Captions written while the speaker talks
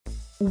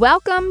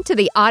Welcome to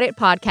the Audit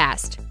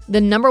Podcast,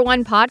 the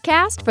 #1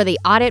 podcast for the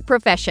audit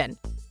profession.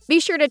 Be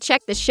sure to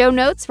check the show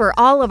notes for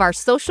all of our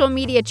social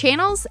media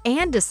channels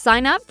and to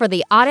sign up for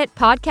the Audit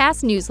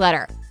Podcast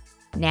newsletter.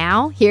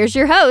 Now, here's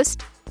your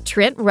host,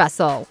 Trent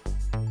Russell.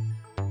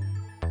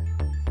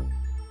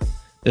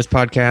 This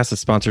podcast is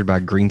sponsored by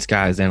Green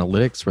Skies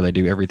Analytics, where they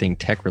do everything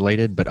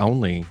tech-related, but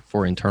only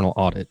for internal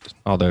audit.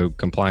 Although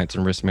compliance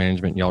and risk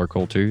management, y'all are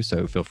cool too,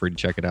 so feel free to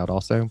check it out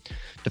also.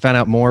 To find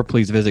out more,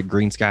 please visit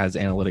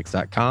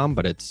greenskiesanalytics.com,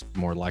 but it's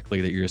more likely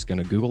that you're just going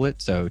to Google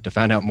it. So to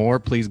find out more,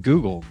 please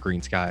Google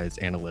Green Skies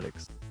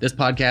Analytics. This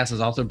podcast is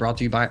also brought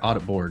to you by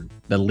Audit Board,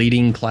 the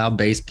leading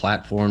cloud-based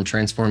platform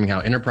transforming how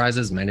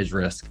enterprises manage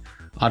risk.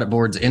 Audit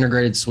Board's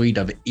integrated suite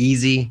of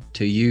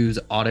easy-to-use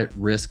audit,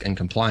 risk, and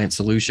compliance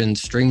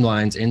solutions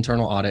streamlines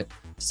internal audit,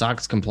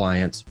 SOX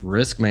compliance,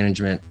 risk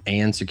management,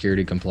 and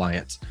security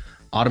compliance.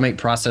 Automate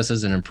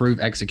processes and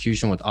improve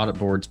execution with Audit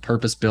Board's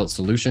purpose-built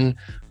solution,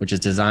 which is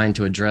designed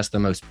to address the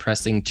most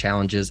pressing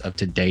challenges of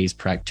today's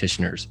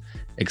practitioners.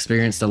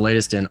 Experience the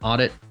latest in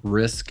audit,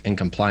 risk, and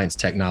compliance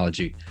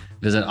technology.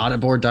 Visit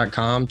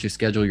auditboard.com to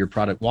schedule your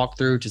product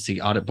walkthrough to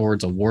see Audit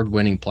Board's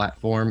award-winning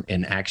platform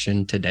in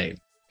action today.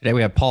 Today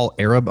we have Paul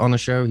Arab on the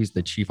show. He's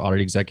the Chief Audit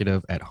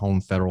Executive at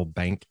Home Federal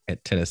Bank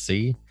at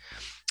Tennessee.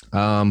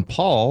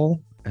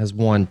 Paul has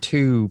won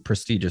 2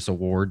 prestigious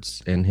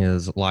awards in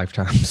his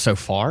lifetime so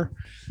far.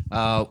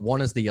 One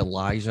is the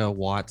Elijah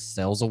Watts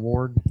Sales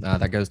Award.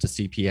 That goes to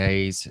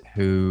CPAs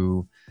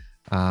who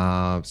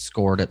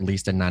scored at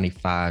least a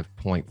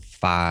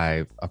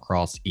 95.5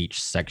 across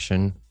each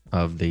section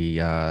of the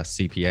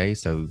CPA,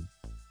 so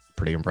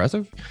pretty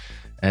impressive.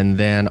 And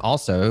then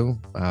also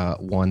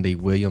won the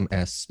William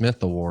S.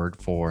 Smith Award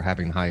for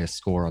having the highest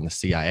score on the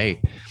CIA.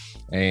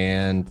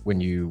 And when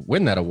you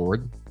win that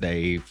award,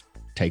 they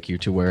take you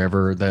to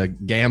wherever the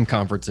GAM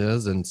conference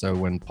is. And so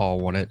when Paul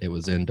won it, it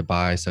was in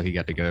Dubai. So he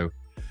got to go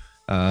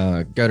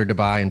to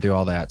Dubai and do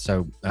all that.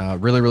 So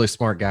really, really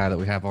smart guy that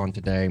we have on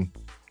today.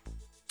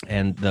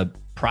 And the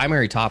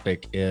primary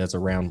topic is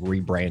around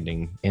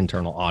rebranding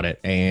internal audit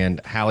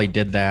and how he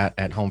did that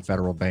at Home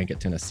Federal Bank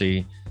at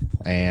Tennessee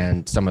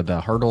and some of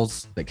the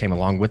hurdles that came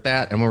along with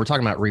that. And when we're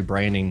talking about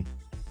rebranding,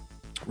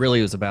 really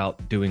it was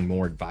about doing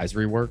more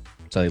advisory work.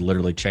 So they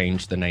literally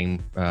changed the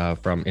name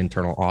from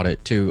internal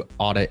audit to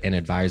audit and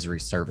advisory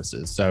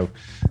services. So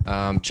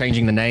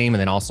changing the name and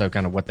then also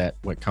kind of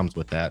what comes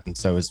with that. And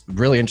so it's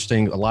really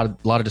interesting. A lot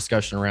of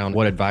discussion around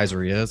what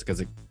advisory is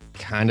because it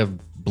kind of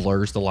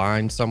blurs the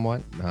line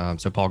somewhat.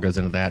 So Paul goes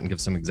into that and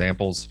gives some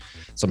examples,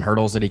 some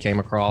hurdles that he came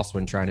across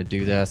when trying to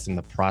do this and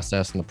the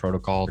process and the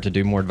protocol to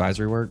do more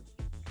advisory work.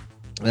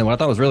 And then what I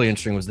thought was really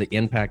interesting was the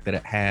impact that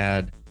it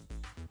had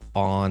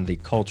on the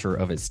culture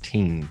of his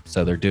team.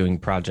 So they're doing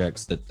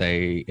projects that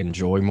they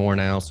enjoy more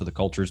now. So the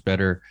culture is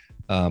better.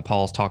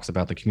 Paul talks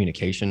about the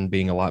communication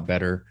being a lot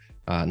better.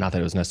 Not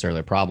that it was necessarily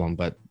a problem,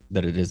 but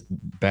that it is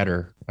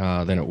better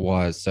than it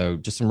was. So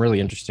just some really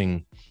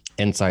interesting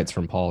insights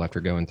from Paul after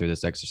going through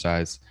this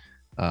exercise.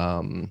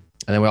 And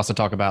then we also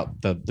talk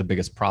about the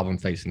biggest problem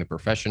facing the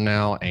profession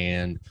now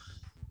and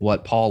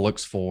what Paul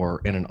looks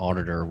for in an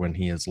auditor when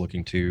he is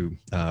looking to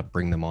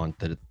bring them on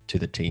to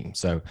the team.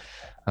 So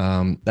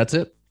that's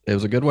it. It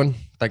was a good one.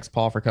 Thanks,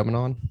 Paul, for coming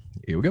on.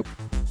 Here we go.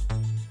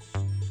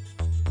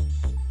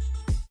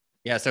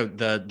 Yeah, so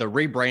the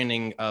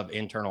rebranding of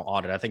internal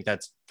audit, I think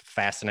that's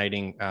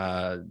fascinating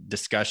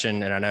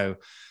discussion. And I know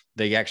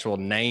the actual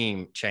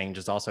name change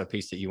is also a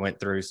piece that you went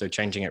through. So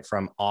changing it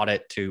from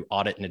audit to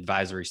audit and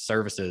advisory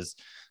services.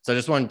 So I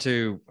just wanted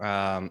to,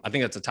 I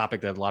think that's a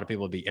topic that a lot of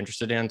people would be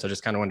interested in. So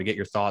just kind of wanted to get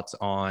your thoughts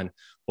on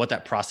what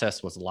that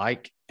process was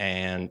like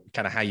and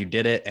kind of how you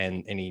did it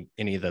and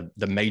any of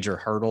the major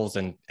hurdles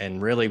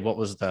and really what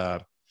was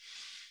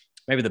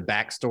maybe the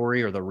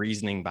backstory or the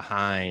reasoning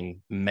behind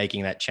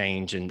making that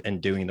change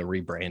and doing the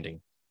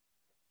rebranding.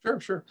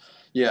 Sure.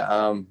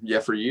 Yeah.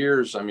 For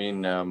years, I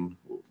mean,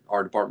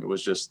 our department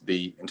was just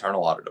the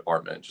internal audit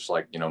department, just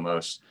like,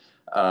 most.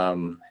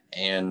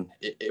 And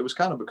it was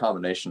kind of a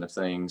combination of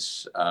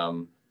things,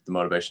 the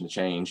motivation to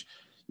change.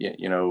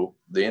 The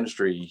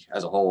industry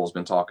as a whole has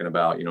been talking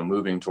about,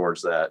 moving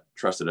towards that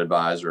trusted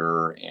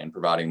advisor and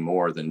providing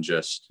more than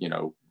just,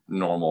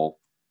 normal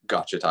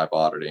gotcha type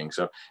auditing.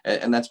 So,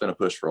 and that's been a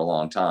push for a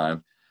long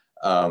time.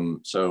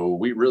 So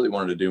we really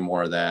wanted to do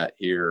more of that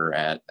here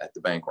at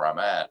the bank where I'm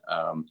at.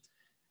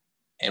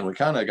 And we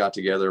kind of got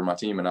together, my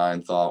team and I,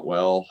 and thought,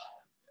 well,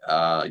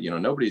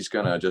 nobody's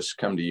going to just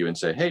come to you and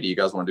say, hey, do you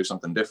guys want to do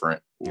something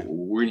different?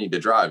 We need to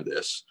drive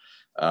this.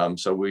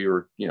 So we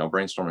were,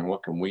 brainstorming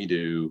what can we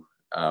do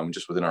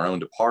just within our own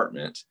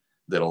department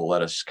that'll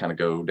let us kind of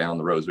go down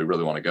the roads we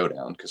really want to go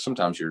down. Because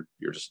sometimes you're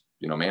just,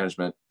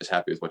 management is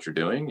happy with what you're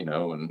doing,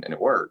 and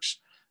it works.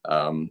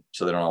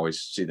 So they don't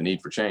always see the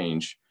need for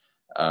change.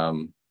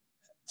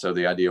 So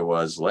the idea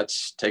was,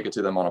 let's take it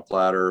to them on a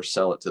platter,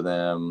 sell it to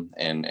them,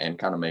 and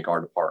kind of make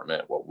our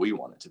department what we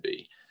want it to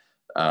be.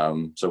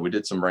 So we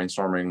did some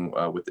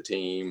brainstorming with the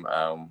team.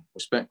 We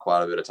spent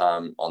quite a bit of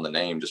time on the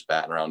name, just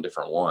batting around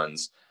different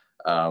ones.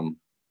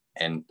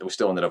 and we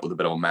still ended up with a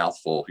bit of a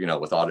mouthful,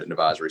 with audit and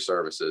advisory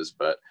services,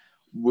 but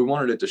we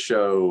wanted it to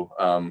show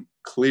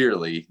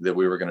clearly that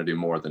we were going to do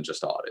more than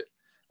just audit.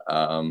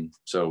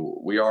 So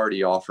we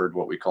already offered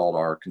what we called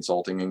our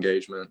consulting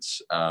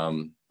engagements,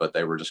 but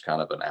they were just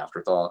kind of an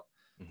afterthought.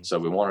 Mm-hmm. So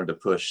we wanted to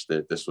push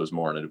that this was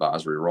more an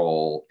advisory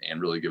role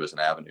and really give us an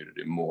avenue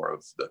to do more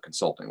of the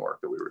consulting work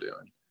that we were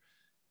doing.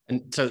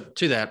 And so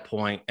to that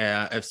point,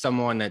 if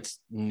someone that's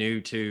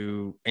new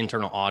to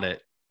internal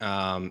audit,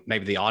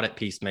 maybe the audit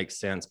piece makes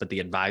sense, but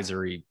the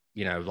advisory,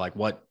 like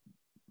what,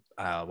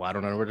 well, I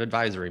don't know what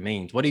advisory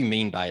means. What do you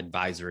mean by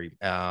advisory?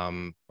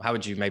 How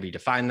would you maybe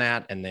define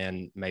that? And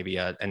then maybe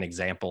an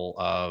example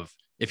of,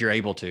 if you're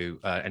able to,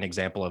 an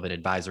example of an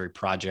advisory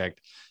project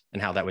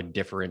and how that would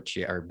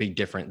differentiate or be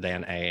different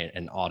than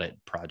an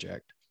audit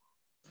project.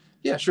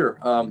 Yeah, sure.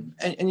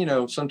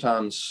 And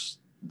sometimes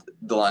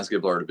the lines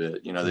get blurred a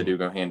bit. They do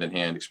go hand in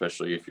hand,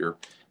 especially if you're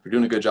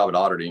doing a good job at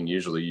auditing.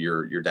 Usually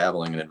you're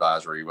dabbling in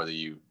advisory, whether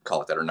you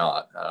call it that or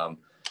not.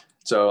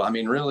 So,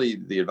 really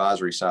the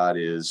advisory side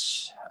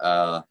is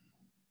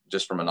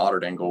just from an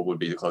audit angle would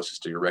be the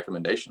closest to your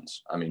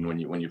recommendations. When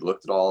you've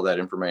looked at all that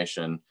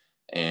information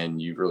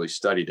and you've really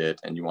studied it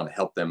and you want to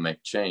help them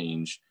make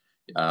change,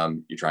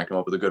 you try and come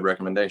up with a good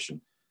recommendation.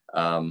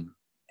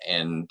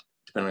 And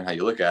depending on how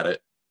you look at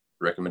it,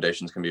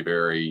 recommendations can be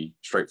very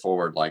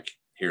straightforward, like,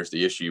 here's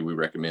the issue, we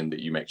recommend that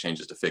you make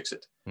changes to fix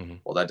it. Mm-hmm.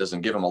 Well, that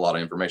doesn't give them a lot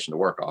of information to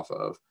work off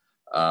of.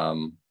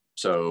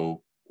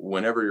 So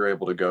whenever you're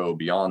able to go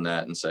beyond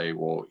that and say,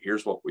 well,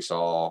 here's what we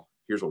saw,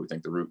 here's what we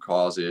think the root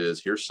cause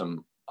is, here's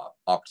some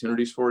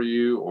opportunities for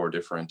you or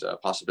different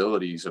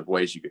possibilities of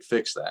ways you could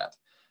fix that.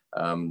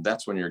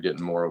 That's when you're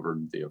getting more over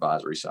the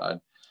advisory side.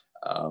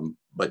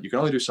 But you can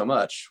only do so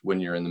much when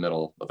you're in the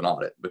middle of an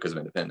audit because of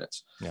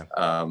independence.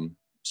 Yeah.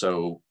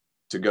 So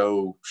to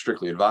go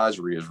strictly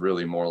advisory is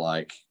really more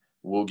like,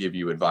 we'll give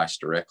you advice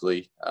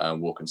directly.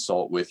 We'll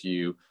consult with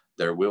you.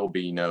 There will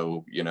be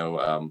no,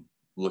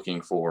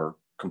 looking for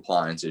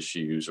compliance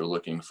issues or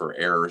looking for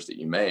errors that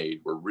you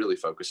made. We're really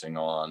focusing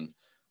on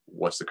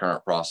what's the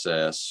current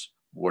process,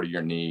 what are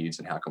your needs,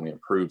 and how can we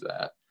improve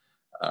that?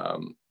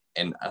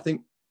 And I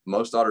think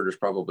most auditors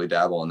probably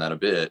dabble in that a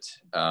bit.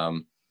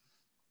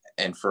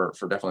 And for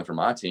definitely for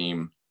my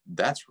team,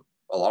 that's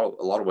a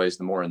lot of ways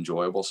the more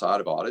enjoyable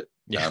side of audit.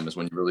 Yeah. Is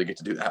when you really get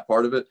to do that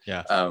part of it.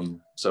 Yeah.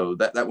 So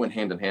that went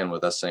hand in hand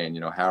with us saying,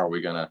 how are we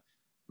going to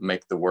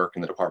make the work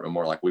in the department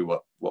more like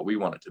what we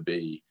want it to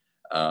be.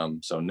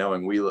 So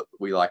knowing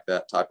we like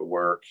that type of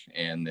work,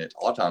 and that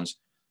a lot of times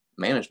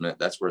management,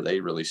 that's where they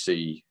really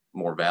see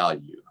more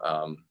value.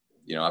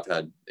 I've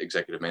had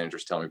executive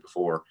managers tell me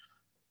before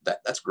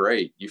that's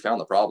great. You found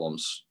the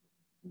problems.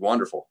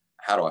 Wonderful.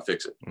 How do I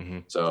fix it? Mm-hmm.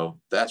 So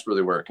that's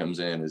really where it comes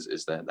in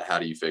is that how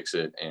do you fix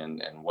it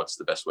and what's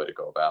the best way to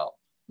go about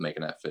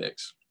making that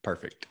fix.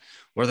 Perfect.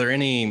 Were there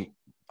any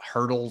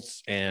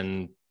hurdles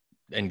in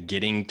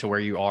getting to where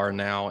you are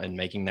now and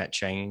making that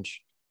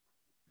change?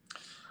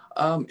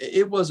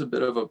 It was a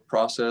bit of a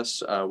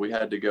process. We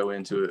had to go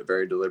into it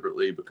very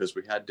deliberately because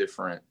we had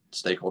different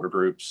stakeholder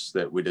groups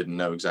that we didn't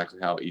know exactly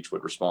how each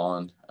would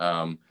respond.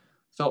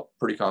 Felt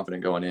pretty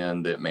confident going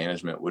in that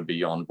management would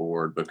be on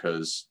board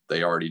because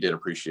they already did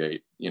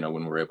appreciate, when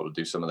we were able to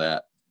do some of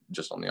that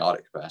just on the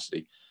audit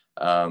capacity.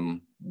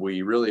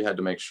 We really had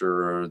to make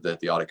sure that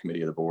the audit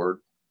committee of the board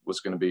was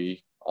going to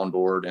be on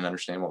board and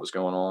understand what was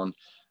going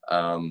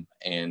on.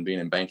 And being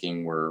in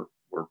banking, we're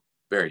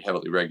very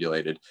heavily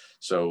regulated.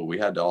 So we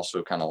had to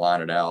also kind of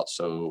line it out.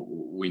 So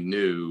we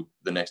knew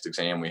the next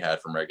exam we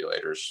had from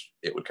regulators,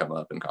 it would come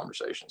up in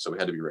conversation. So we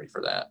had to be ready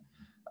for that.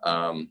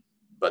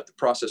 But the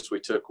process we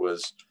took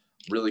was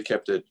really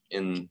kept it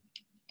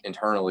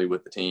internally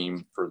with the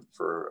team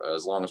for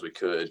as long as we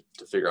could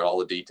to figure out all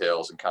the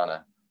details and kind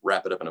of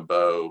wrap it up in a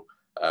bow.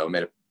 We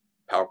made a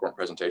PowerPoint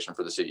presentation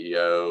for the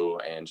CEO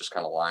and just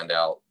kind of lined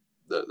out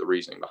the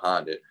reasoning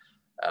behind it.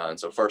 And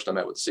so first I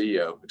met with the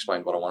CEO,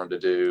 explained what I wanted to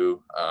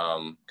do,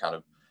 kind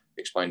of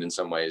explained in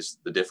some ways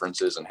the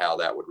differences and how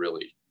that would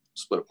really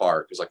split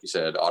apart. Because like you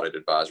said, audit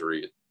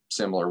advisory,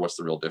 similar, what's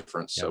the real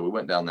difference? Yeah. So we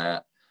went down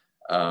that,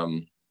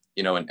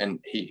 and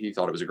he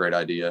thought it was a great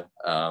idea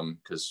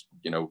because,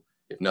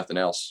 if nothing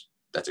else,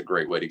 that's a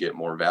great way to get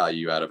more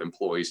value out of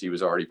employees he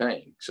was already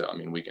paying. So,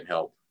 we can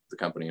help the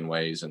company in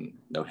ways and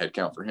no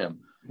headcount for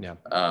him. Yeah.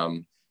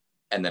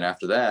 And then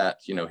after that,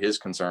 his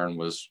concern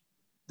was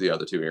the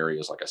other two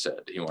areas. Like I said,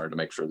 he wanted to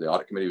make sure the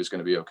audit committee was going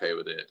to be okay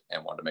with it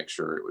and wanted to make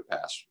sure it would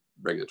pass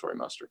regulatory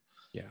muster.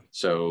 Yeah.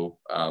 So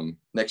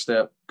next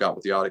step, got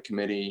with the audit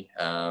committee,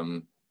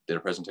 did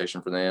a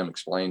presentation for them,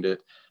 explained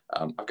it.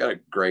 I've got a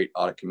great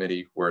audit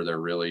committee where they're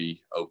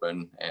really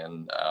open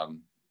and,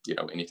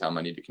 anytime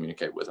I need to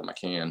communicate with them, I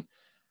can.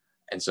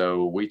 And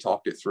so we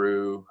talked it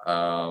through.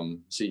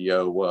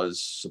 CEO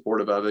was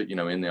supportive of it,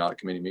 in the audit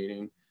committee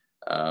meeting.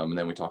 And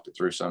then we talked it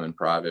through some in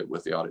private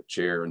with the audit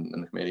chair and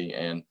the committee,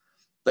 and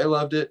they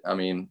loved it.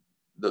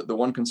 The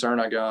one concern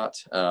I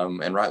got,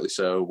 and rightly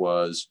so,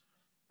 was,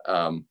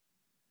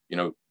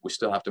 we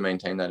still have to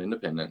maintain that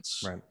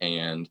independence. Right.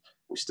 And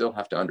we still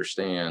have to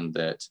understand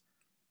that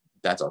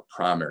that's our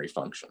primary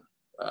function.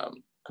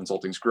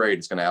 Consulting's great.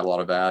 It's going to add a lot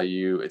of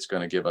value. It's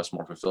going to give us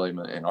more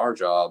fulfillment in our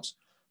jobs.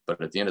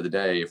 But at the end of the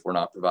day, if we're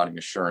not providing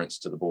assurance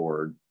to the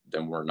board,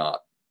 then we're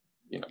not,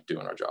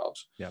 doing our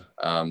jobs. Yeah.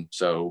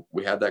 So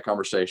we had that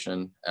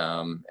conversation,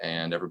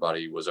 and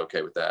everybody was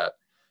okay with that.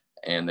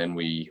 And then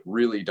we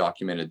really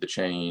documented the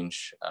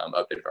change,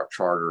 updated our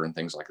charter and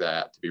things like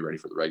that to be ready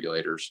for the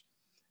regulators.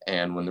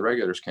 And when the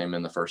regulators came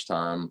in the first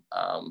time,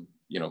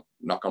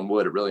 knock on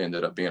wood, it really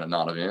ended up being a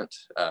non-event.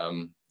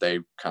 They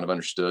kind of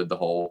understood the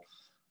whole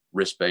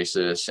risk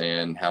basis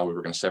and how we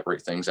were going to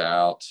separate things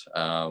out.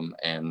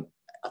 And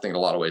I think in a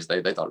lot of ways,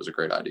 they thought it was a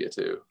great idea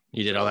too.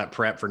 You did all that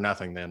prep for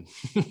nothing then.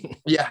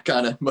 Yeah,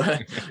 kind of.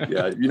 But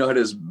yeah, it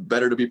is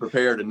better to be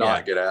prepared and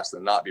not get asked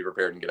than not be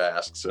prepared and get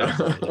asked. So.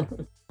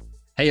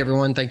 Hey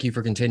everyone, thank you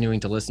for continuing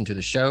to listen to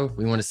the show.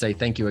 We want to say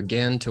thank you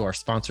again to our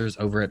sponsors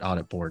over at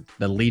Audit Board,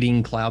 the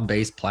leading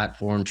cloud-based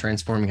platform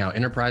transforming how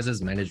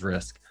enterprises manage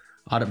risk.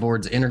 Audit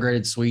Board's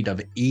integrated suite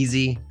of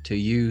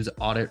easy-to-use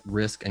audit,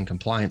 risk, and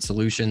compliance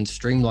solutions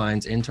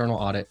streamlines internal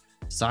audit,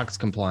 SOX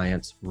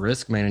compliance,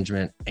 risk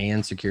management,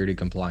 and security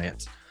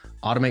compliance.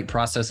 Automate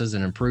processes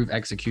and improve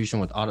execution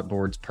with Audit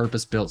Board's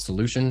purpose-built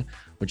solution,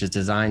 which is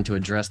designed to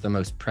address the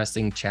most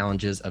pressing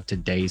challenges of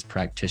today's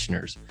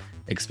practitioners.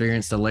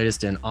 Experience the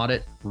latest in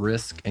audit,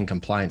 risk, and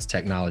compliance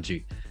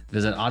technology.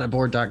 Visit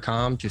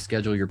auditboard.com to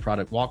schedule your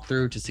product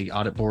walkthrough to see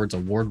Audit Board's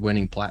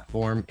award-winning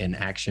platform in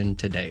action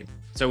today.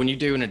 So when you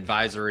do an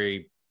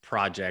advisory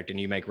project and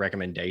you make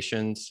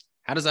recommendations,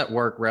 how does that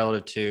work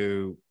relative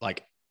to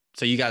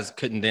so you guys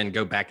couldn't then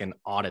go back and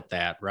audit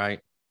that, right?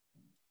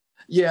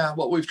 Yeah,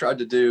 what we've tried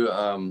to do,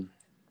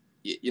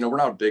 we're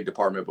not a big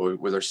department, but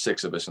there's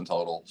 6 of us in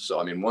total.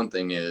 So, one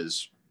thing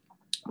is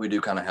we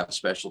do kind of have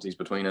specialties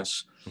between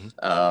us.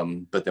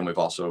 Mm-hmm. But then we've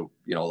also,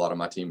 a lot of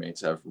my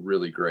teammates have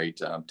really great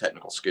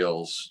technical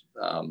skills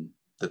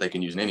that they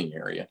can use in any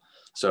area.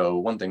 So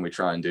one thing we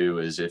try and do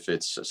is if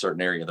it's a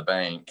certain area of the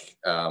bank,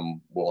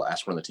 we'll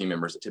ask one of the team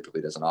members that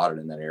typically does an audit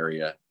in that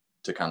area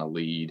to kind of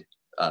lead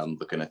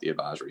looking at the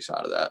advisory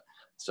side of that.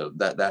 So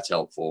that's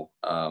helpful.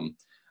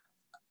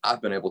 I've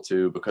been able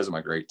to, because of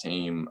my great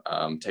team,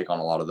 take on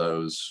a lot of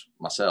those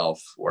myself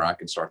where I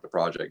can start the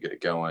project, get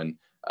it going.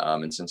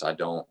 And since I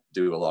don't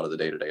do a lot of the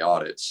day-to-day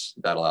audits,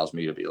 that allows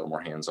me to be a little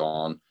more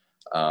hands-on.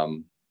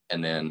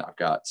 And then I've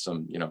got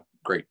some,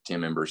 great team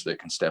members that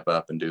can step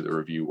up and do the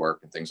review work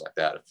and things like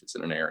that if it's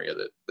in an area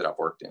that I've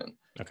worked in.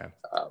 Okay.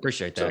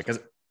 Appreciate that. Because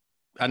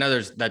I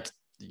know that's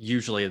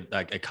usually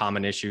like a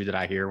common issue that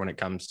I hear when it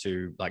comes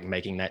to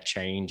making that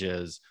change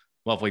is,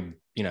 well, if we,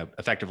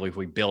 effectively, if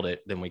we build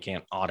it, then we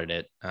can't audit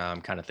it,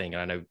 kind of thing.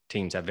 And I know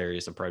teams have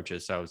various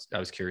approaches. So I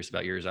was curious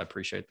about yours. I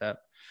appreciate that.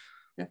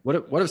 Yeah.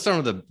 What have some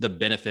of the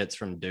benefits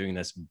from doing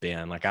this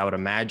been? I would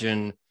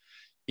imagine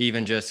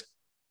even just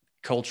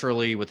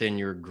culturally within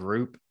your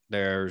group,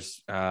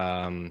 there's,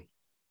 I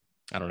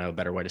don't know a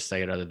better way to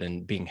say it other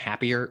than being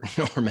happier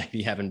or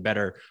maybe having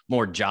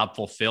more job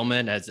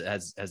fulfillment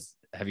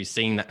have you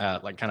seen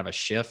kind of a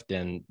shift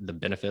in the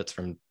benefits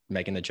from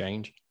making the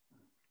change?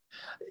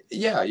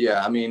 Yeah.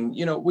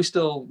 We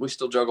still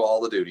juggle all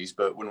the duties,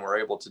 but when we're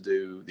able to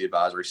do the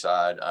advisory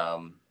side,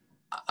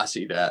 I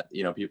see that,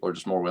 people are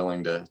just more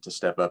willing to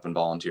step up and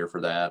volunteer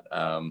for that.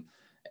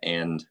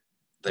 And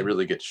they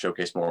really get to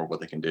showcase more of what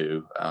they can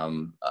do.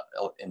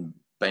 In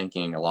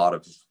banking, a lot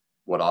of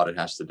what audit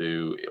has to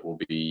do, it will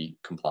be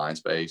compliance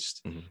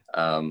based.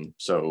 Mm-hmm.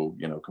 So,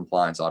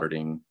 compliance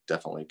auditing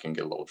definitely can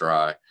get a little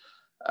dry.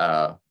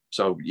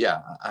 So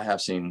yeah, I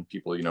have seen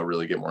people,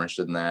 really get more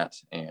interested in that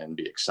and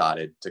be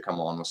excited to come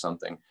on with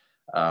something.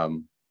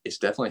 It's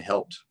definitely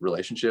helped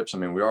relationships.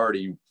 We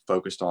already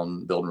focused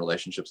on building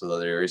relationships with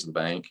other areas of the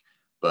bank,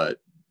 but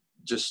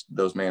just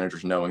those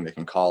managers knowing they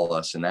can call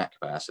us in that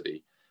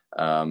capacity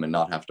and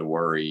not have to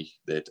worry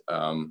that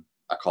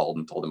I called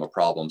and told them a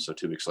problem. So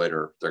 2 weeks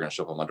later, they're going to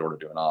show up on my door to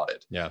do an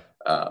audit. Yeah.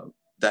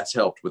 That's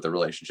helped with the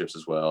relationships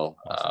as well.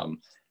 Awesome.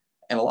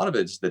 And a lot of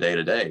it's the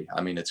day-to-day.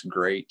 It's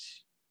great.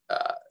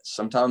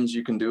 Sometimes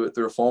you can do it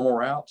through a formal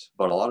route,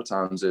 but a lot of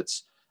times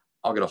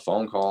I'll get a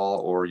phone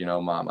call or,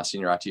 my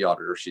senior IT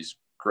auditor, she's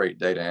great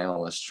data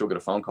analyst. She'll get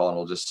a phone call and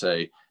will just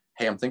say,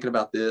 hey, I'm thinking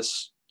about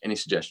this. Any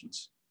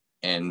suggestions?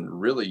 And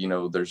really,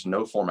 there's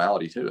no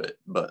formality to it,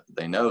 but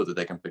they know that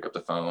they can pick up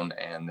the phone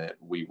and that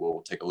we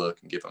will take a look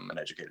and give them an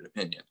educated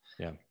opinion.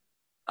 Yeah.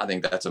 I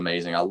think that's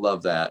amazing. I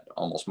love that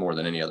almost more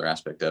than any other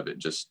aspect of it,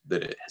 just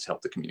that it has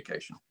helped the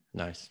communication.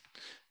 Nice.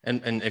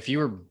 And if you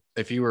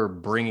were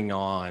bringing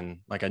on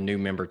a new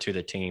member to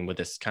the team with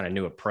this kind of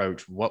new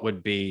approach, what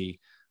would be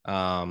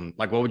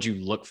what would you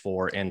look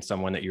for in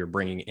someone that you're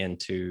bringing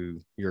into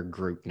your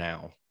group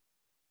now?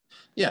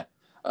 Yeah.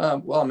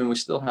 We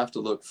still have to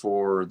look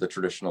for the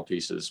traditional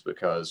pieces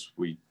because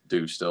we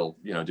do still,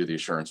 do the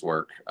assurance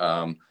work.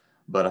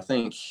 But I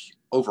think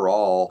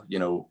overall,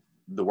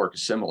 the work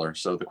is similar.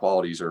 So the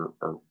qualities are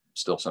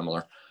still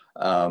similar.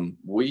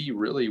 We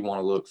really want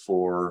to look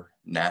for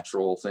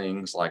natural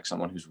things like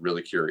someone who's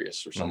really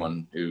curious or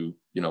someone who,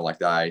 like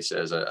the IA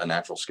says, a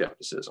natural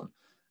skepticism.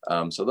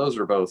 So those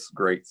are both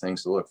great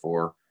things to look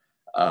for.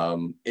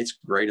 It's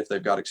great if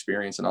they've got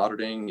experience in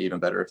auditing, even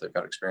better if they've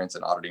got experience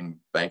in auditing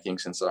banking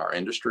since our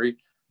industry.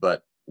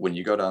 But when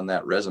you go down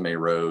that resume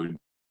road,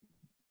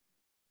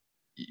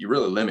 you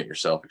really limit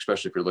yourself,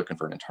 especially if you're looking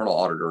for an internal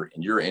auditor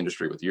in your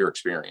industry with your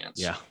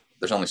experience. Yeah.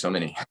 There's only so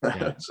many.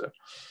 Yeah. So.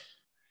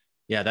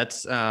 Yeah,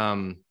 that's I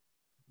know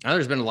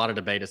there's been a lot of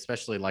debate,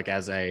 especially like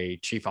as a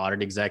chief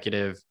audit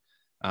executive,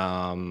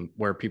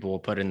 where people will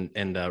put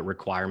in the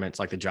requirements,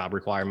 like the job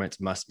requirements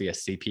must be a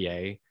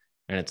CPA.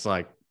 And it's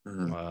like,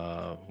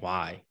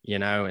 why,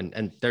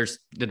 and there's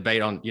the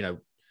debate on,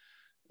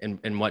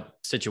 in what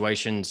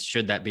situations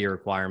should that be a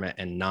requirement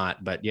and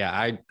not. But yeah,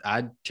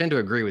 I tend to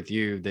agree with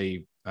you.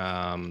 The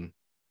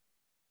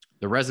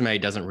resume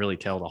doesn't really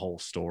tell the whole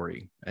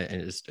story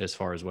as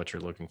far as what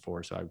you're looking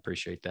for. So I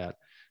appreciate that.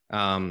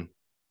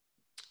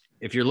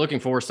 If you're looking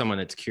for someone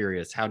that's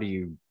curious, how do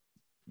you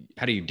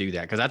do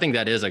that? Because I think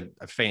that is a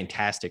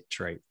fantastic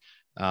trait.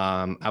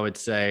 I would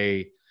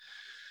say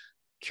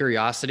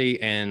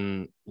curiosity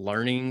and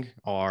learning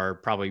are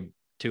probably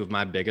two of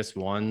my biggest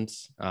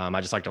ones.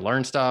 I just like to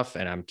learn stuff,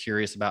 and I'm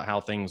curious about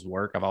how things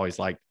work. I've always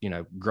liked,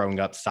 growing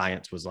up,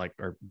 science was like,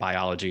 or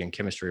biology and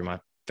chemistry were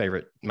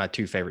my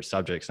two favorite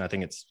subjects. And I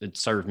think it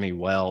served me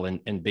well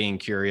in being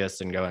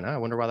curious and going, oh, I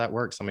wonder why that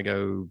works. Let me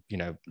go,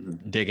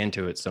 dig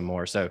into it some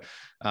more. So,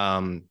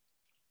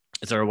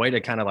 is there a way to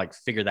kind of like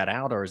figure that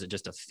out, or is it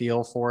just a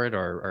feel for it,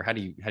 or how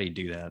do you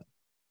do that?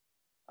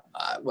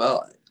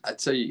 Well, I'd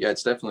say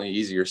it's definitely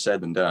easier said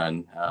than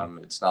done.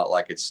 It's not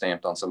like it's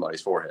stamped on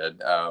somebody's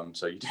forehead.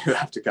 So you do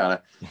have to kind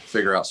of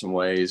figure out some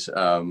ways.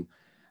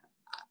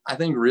 I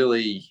think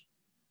really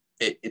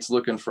it's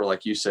looking for,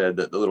 like you said,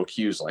 the little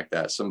cues like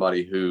that.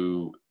 Somebody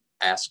who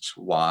asks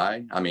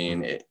why. I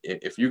mean,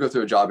 if you go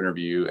through a job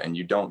interview and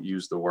you don't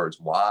use the words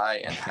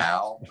why and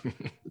how,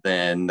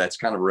 then that's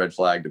kind of a red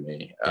flag to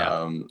me.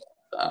 Yeah.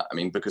 I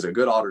mean, because a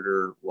good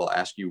auditor will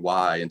ask you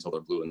why until they're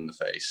blue in the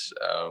face.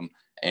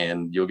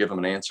 And you'll give them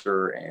an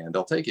answer and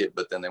they'll take it,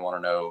 but then they want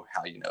to know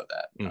how you know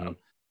that. Mm-hmm.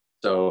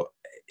 So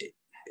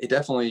it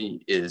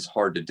definitely is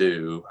hard to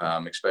do,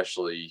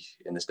 especially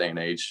in this day and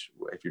age,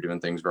 if you're doing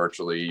things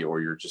virtually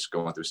or you're just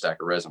going through a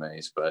stack of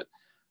resumes. But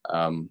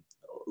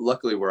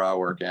luckily where I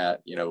work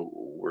at,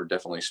 we're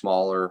definitely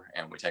smaller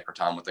and we take our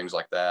time with things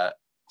like that.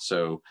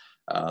 So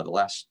the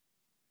last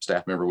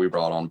staff member we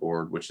brought on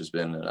board, which has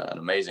been an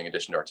amazing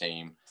addition to our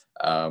team,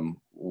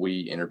 we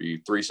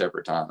interviewed 3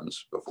 separate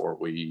times before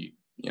we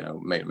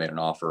made an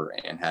offer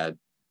and had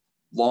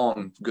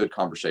long, good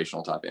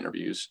conversational type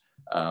interviews.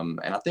 And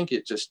I think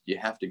you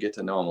have to get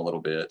to know them a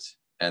little bit,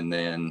 and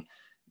then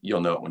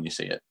you'll know it when you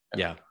see it.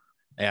 Yeah.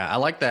 I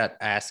like that,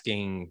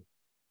 asking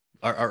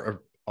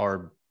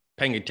or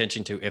paying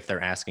attention to if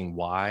they're asking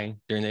why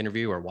during the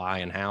interview, or why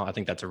and how. I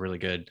think that's a really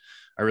good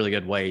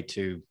way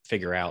to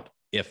figure out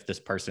if this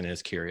person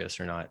is curious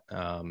or not,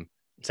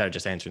 instead of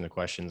just answering the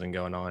questions and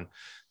going on.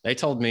 They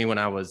told me when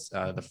I was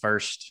the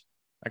first,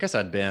 I guess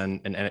I'd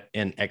been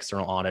in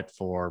external audit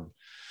for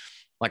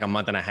like a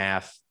month and a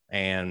half,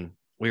 and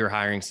we were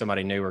hiring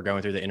somebody new. We're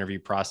going through the interview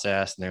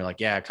process, and they're like,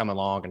 yeah, come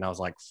along. And I was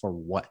like, for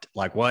what?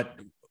 Like, what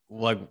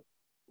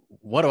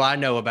do I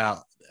know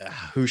about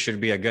who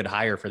should be a good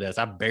hire for this?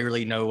 I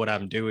barely know what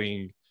I'm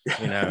doing,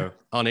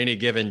 on any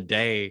given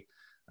day.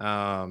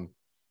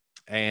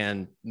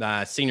 And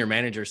my senior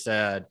manager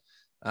said,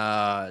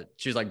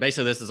 she was like,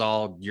 basically, this is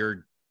all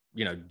your,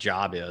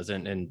 job is.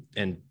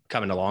 And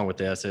coming along with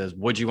this is,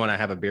 would you want to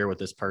have a beer with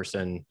this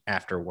person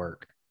after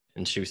work?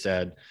 And she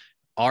said,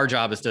 our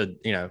job is to,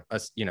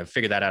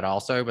 figure that out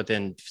also, but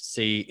then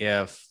see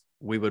if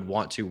we would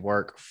want to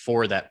work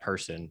for that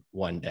person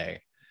one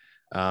day.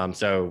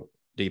 So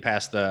do you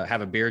pass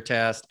have a beer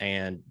test?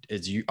 And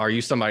are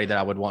you somebody that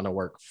I would want to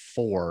work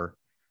for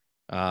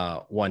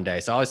one day?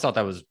 So I always thought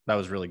that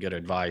was really good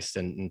advice,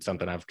 and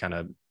something I've kind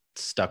of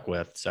stuck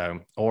with.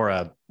 So, or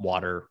a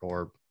water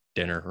or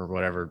dinner or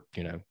whatever,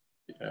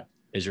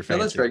 is your fancy.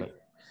 No, that's great.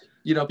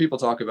 People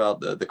talk about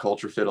the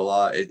culture fit a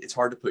lot. It's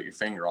hard to put your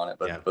finger on it,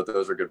 but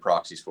those are good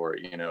proxies for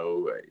it.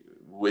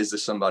 Is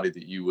this somebody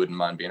that you wouldn't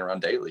mind being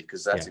around daily?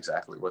 Because that's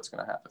exactly what's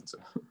going to happen. So,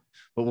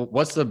 but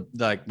what's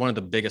one of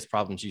the biggest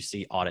problems you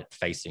see audit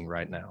facing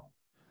right now?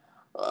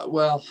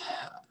 Well,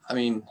 I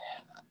mean,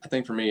 I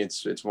think for me,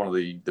 it's one of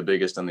the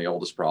biggest and the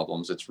oldest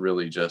problems. It's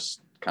really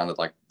just kind of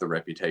like the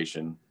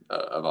reputation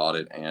of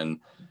audit, and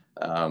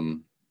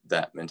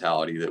that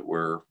mentality that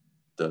we're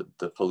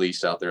the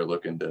police out there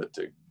looking to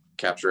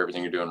capture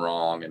everything you're doing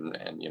wrong and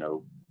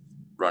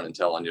run and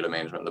tell on you to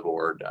management of the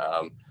board.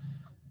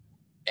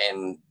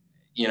 And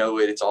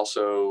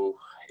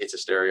it's a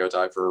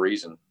stereotype for a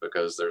reason,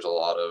 because there's a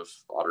lot of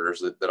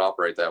auditors that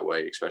operate that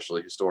way,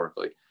 especially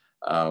historically.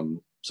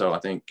 So I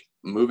think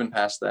moving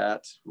past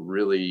that,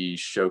 really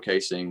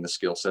showcasing the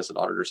skill sets that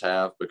auditors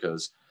have,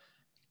 because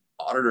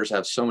auditors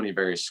have so many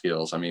various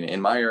skills. I mean,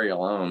 in my area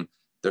alone,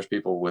 there's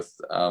people with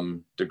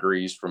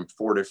degrees from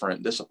 4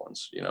 different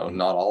disciplines.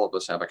 Not all of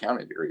us have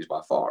accounting degrees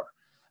by far.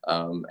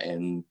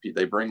 And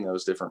they bring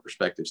those different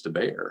perspectives to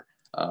bear.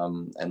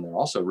 And they're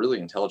also really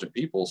intelligent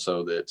people,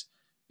 so that,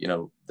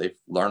 they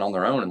learn on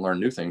their own and learn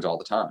new things all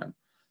the time.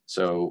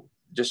 So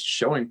just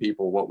showing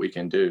people what we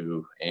can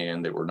do,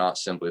 and that we're not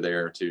simply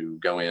there to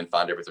go in,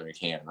 find everything we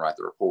can, write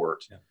the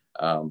report.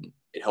 Yeah.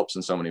 It helps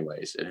in so many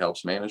ways. It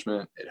helps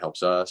management, it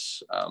helps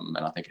us, and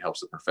I think it helps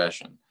the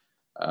profession.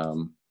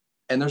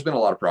 And there's been a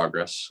lot of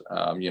progress.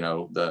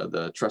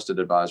 The trusted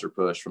advisor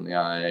push from the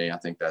IAA, I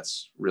think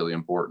that's really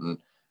important,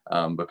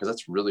 because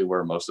that's really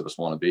where most of us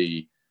want to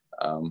be.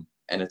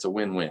 And it's a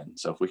win-win.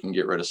 So if we can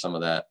get rid of some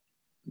of that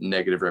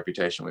negative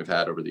reputation we've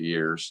had over the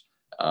years,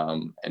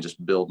 and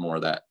just build more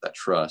of that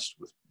trust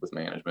with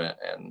management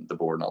and the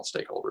board and all the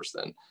stakeholders,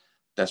 then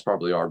that's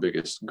probably our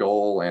biggest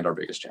goal and our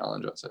biggest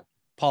challenge, I'd say.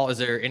 Paul, is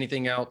there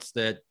anything else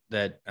that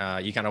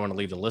you kind of want to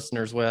leave the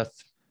listeners with?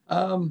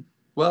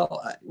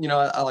 Well,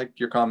 I like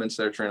your comments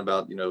there, Trent,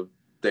 about,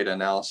 data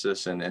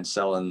analysis and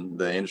selling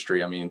the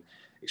industry. I mean,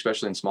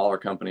 especially in smaller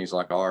companies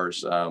like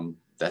ours,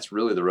 that's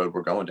really the road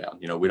we're going down.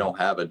 We don't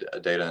have a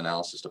data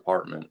analysis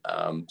department.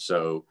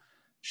 So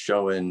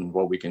showing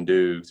what we can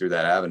do through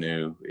that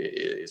avenue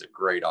is a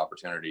great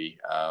opportunity.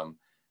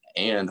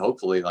 And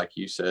hopefully, like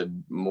you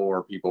said,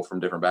 more people from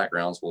different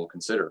backgrounds will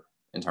consider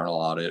internal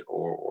audit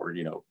or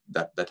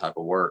that type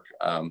of work,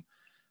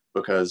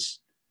 because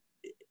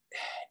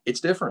it's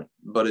different,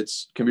 but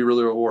can be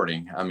really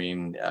rewarding. I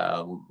mean,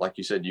 like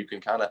you said, you can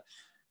kind of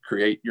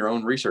create your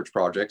own research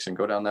projects and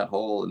go down that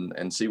hole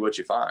and see what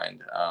you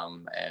find.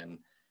 And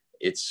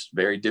it's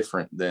very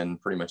different than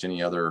pretty much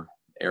any other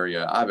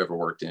area I've ever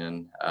worked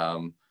in.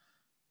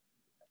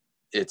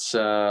 It's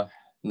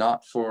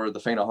not for the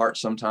faint of heart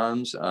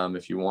sometimes.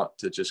 If you want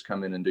to just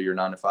come in and do your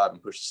 9 to 5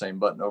 and push the same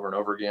button over and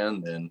over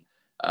again, then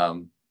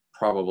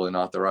probably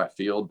not the right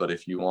field. But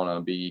if you want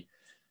to be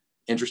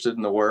interested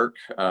in the work,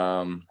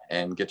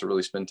 and get to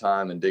really spend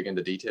time and dig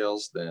into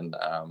details, then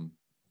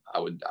I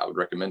would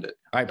recommend it.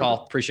 All right,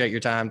 Paul, appreciate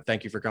your time.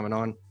 Thank you for coming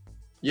on.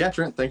 Yeah,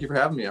 Trent, thank you for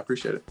having me. I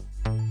appreciate it.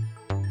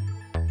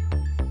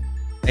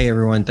 Hey,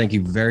 everyone. Thank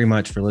you very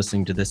much for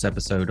listening to this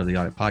episode of the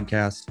Audit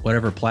Podcast.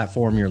 Whatever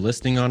platform you're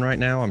listening on right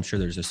now, I'm sure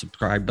there's a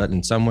subscribe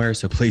button somewhere,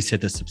 so please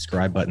hit the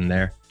subscribe button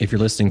there. If you're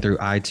listening through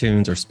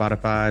iTunes or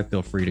Spotify,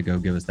 feel free to go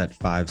give us that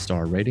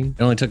 5-star rating.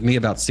 It only took me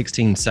about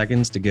 16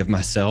 seconds to give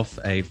myself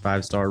a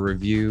 5-star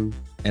review,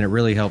 and it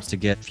really helps to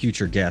get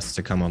future guests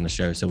to come on the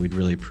show, so we'd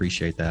really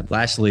appreciate that.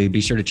 Lastly, be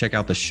sure to check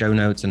out the show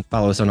notes and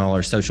follow us on all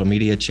our social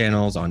media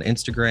channels on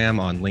Instagram,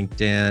 on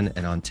LinkedIn,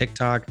 and on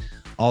TikTok.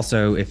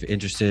 Also, if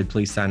interested,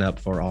 please sign up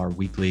for our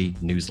weekly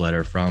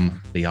newsletter from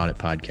the Audit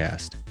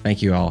Podcast.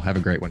 Thank you all. Have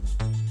a great one.